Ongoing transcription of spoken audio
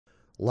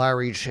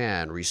Larry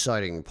Chan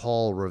reciting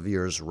Paul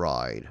Revere's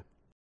Ride.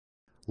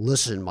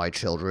 Listen, my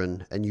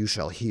children, and you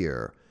shall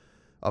hear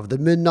of the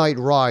midnight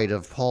ride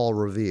of Paul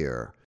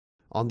Revere.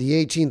 On the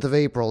 18th of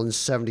April in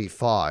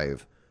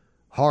 75,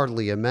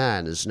 hardly a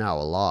man is now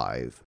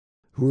alive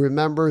who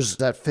remembers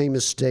that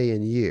famous day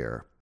and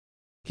year.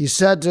 He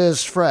said to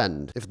his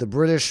friend, if the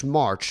British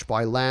march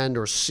by land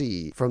or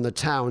sea from the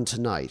town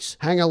tonight,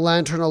 hang a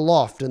lantern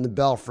aloft in the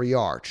belfry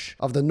arch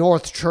of the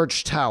North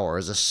Church Tower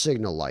as a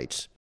signal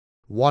light,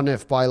 one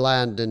if by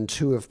land and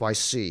two if by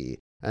sea,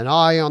 and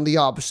I on the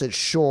opposite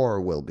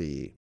shore will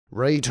be,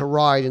 ready to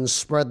ride and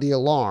spread the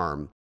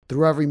alarm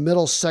through every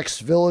Middlesex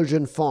village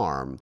and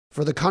farm,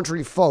 for the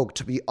country folk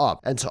to be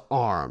up and to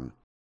arm.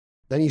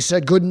 Then he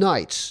said good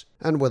night,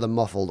 and with a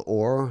muffled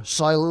oar,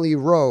 silently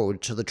rowed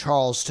to the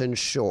Charleston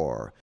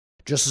shore,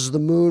 just as the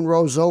moon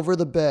rose over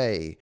the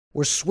bay,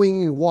 where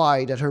swinging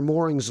wide at her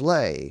moorings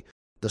lay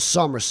the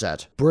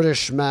Somerset,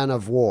 British man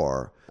of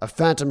war, a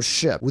phantom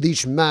ship with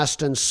each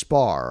mast and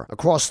spar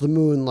across the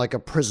moon like a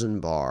prison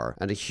bar,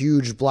 and a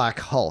huge black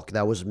hulk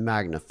that was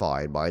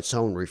magnified by its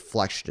own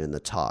reflection in the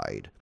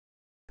tide.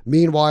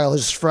 Meanwhile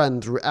his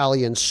friend through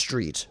alley and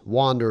street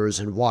wanders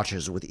and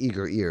watches with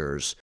eager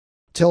ears,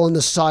 till in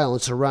the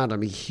silence around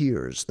him he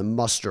hears the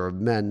muster of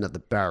men at the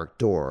barrack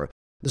door,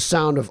 the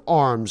sound of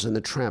arms and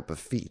the tramp of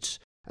feet,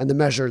 and the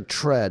measured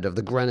tread of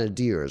the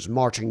grenadiers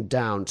marching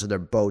down to their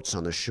boats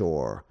on the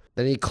shore.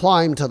 Then he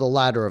climbed to the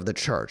ladder of the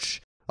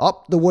church,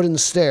 up the wooden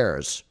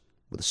stairs,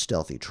 with a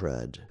stealthy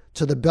tread,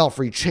 to the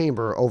belfry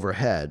chamber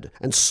overhead,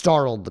 and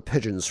startled the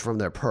pigeons from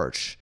their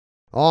perch.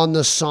 On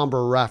the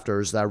somber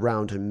rafters that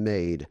round him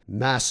made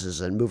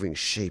masses and moving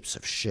shapes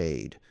of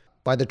shade,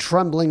 by the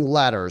trembling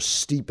ladders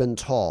steep and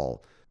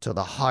tall, to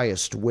the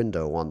highest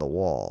window on the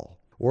wall,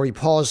 where he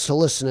paused to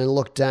listen and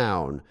look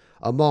down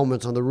a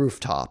moment on the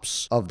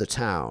rooftops of the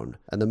town,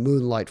 and the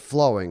moonlight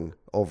flowing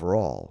over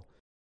all.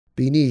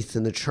 Beneath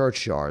in the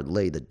churchyard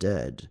lay the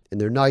dead, in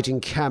their night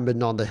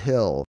encampment on the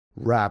hill,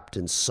 wrapped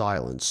in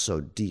silence so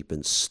deep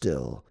and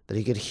still that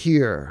he could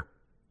hear,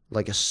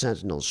 like a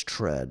sentinel's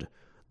tread,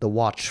 the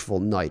watchful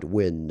night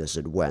wind as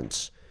it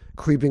went,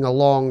 creeping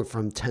along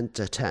from tent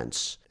to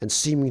tent, and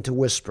seeming to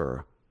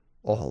whisper,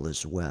 all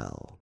is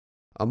well.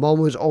 A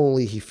moment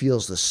only he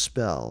feels the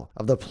spell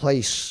of the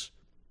place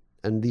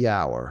and the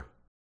hour,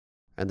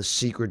 and the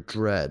secret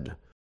dread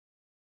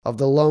of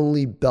the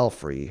lonely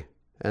belfry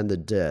and the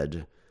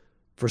dead,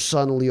 for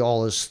suddenly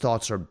all his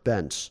thoughts are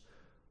bent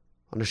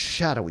on a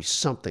shadowy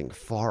something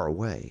far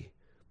away,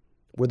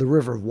 where the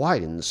river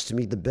widens to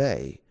meet the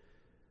bay,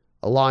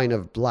 a line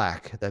of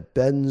black that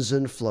bends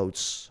and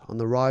floats on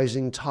the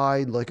rising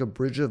tide like a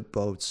bridge of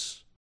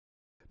boats.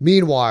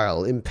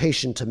 Meanwhile,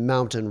 impatient to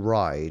mount and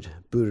ride,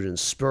 booted and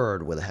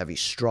spurred with a heavy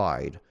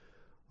stride,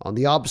 on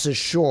the opposite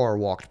shore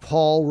walked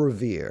Paul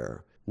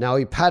Revere. Now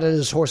he patted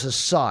his horse's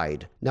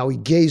side, now he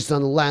gazed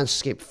on the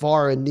landscape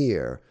far and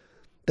near,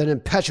 then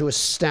impetuous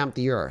stamped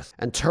the earth,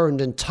 and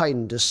turned and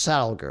tightened his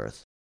saddle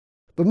girth.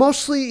 But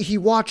mostly he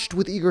watched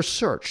with eager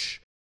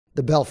search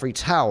the belfry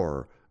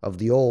tower of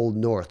the old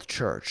North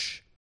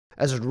Church,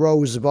 as it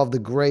rose above the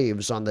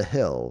graves on the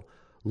hill,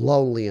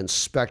 lonely and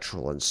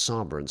spectral and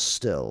somber and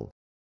still.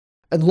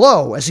 And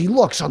lo, as he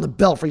looks on the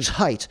belfry's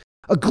height,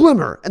 a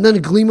glimmer and then a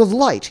gleam of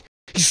light.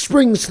 He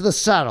springs to the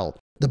saddle,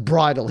 the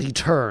bridle he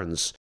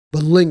turns,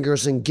 but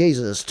lingers and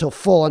gazes till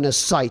full on his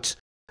sight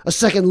a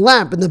second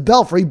lamp in the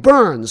belfry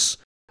burns.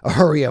 A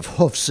hurry of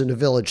hoofs in a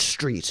village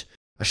street,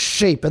 a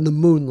shape in the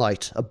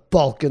moonlight, a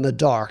bulk in the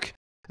dark,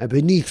 and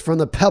beneath from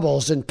the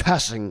pebbles in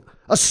passing,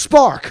 a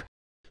spark,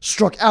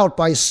 struck out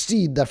by a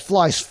steed that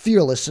flies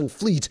fearless and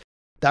fleet.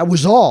 That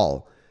was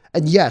all,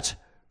 and yet,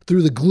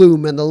 through the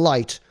gloom and the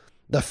light,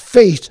 the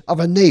fate of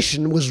a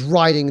nation was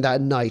riding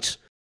that night,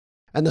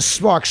 and the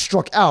spark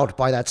struck out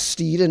by that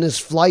steed in his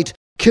flight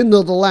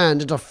kindled the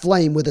land into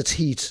flame with its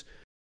heat.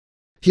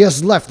 He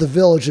has left the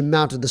village and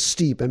mounted the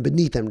steep, and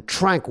beneath him,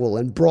 tranquil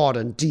and broad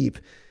and deep,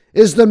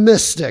 is the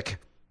mystic,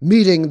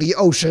 meeting the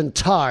ocean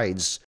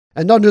tides,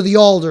 and under the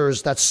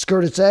alders that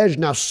skirt its edge,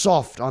 now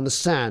soft on the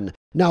sand,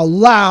 now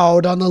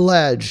loud on the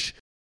ledge,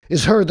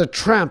 is heard the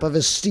tramp of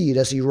his steed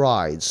as he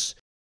rides.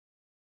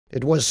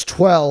 It was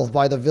 12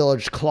 by the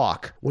village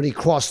clock when he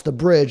crossed the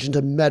bridge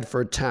into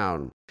Medford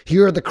town. He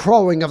heard the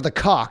crowing of the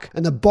cock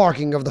and the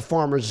barking of the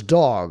farmer's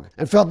dog,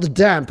 and felt the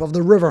damp of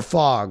the river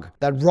fog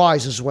that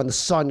rises when the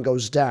sun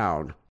goes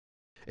down.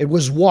 It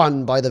was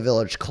 1 by the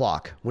village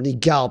clock when he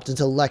galloped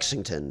into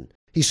Lexington.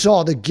 He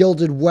saw the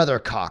gilded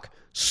weathercock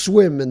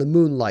swim in the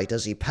moonlight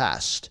as he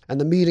passed,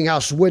 and the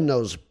meeting-house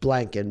windows,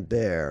 blank and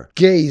bare,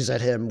 gaze at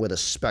him with a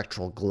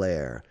spectral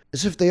glare,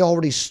 as if they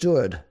already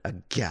stood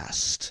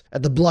aghast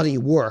at the bloody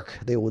work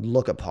they would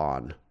look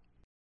upon.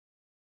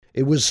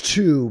 It was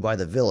 2 by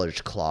the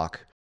village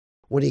clock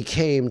when he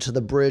came to the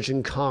bridge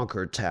in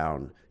Concord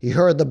town. He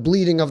heard the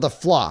bleating of the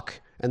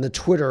flock and the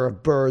twitter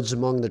of birds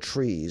among the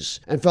trees,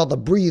 and felt the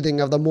breathing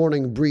of the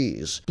morning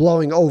breeze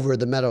blowing over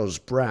the meadows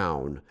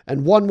brown.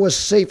 And one was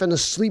safe and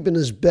asleep in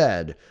his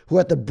bed, who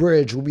at the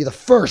bridge would be the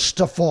first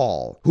to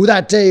fall, who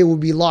that day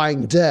would be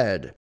lying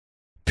dead.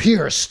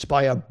 pierced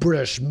by a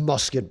British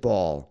musket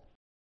ball.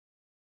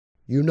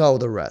 You know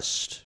the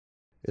rest.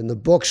 In the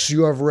books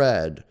you have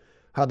read,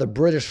 how the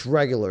British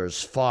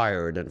regulars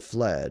fired and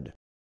fled,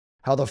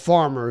 how the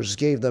farmers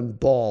gave them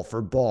ball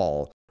for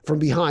ball from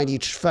behind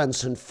each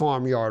fence and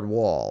farmyard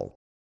wall,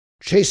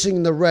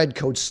 chasing the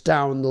redcoats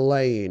down the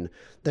lane,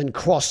 then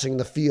crossing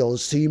the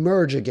fields to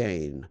emerge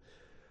again,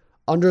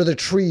 under the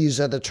trees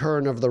at the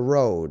turn of the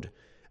road,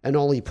 and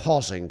only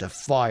pausing to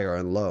fire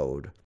and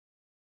load.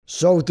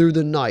 So through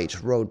the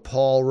night rode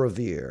Paul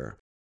Revere,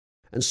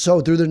 and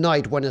so through the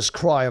night went his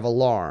cry of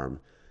alarm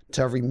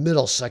to every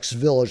Middlesex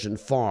village and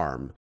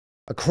farm,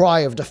 a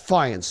cry of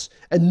defiance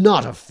and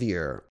not of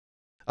fear,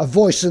 a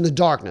voice in the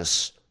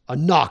darkness, a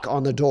knock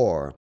on the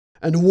door,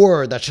 and a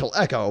word that shall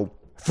echo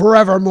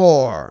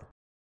forevermore.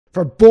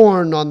 For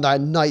born on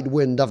that night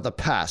wind of the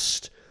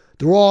past,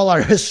 through all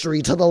our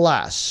history to the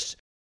last,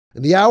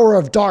 in the hour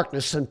of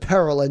darkness and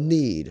peril and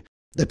need,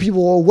 the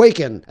people will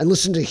awaken and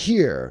listen to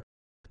hear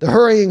the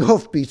hurrying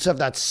hoofbeats of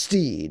that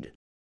steed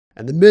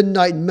and the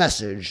midnight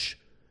message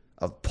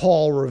of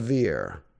Paul Revere.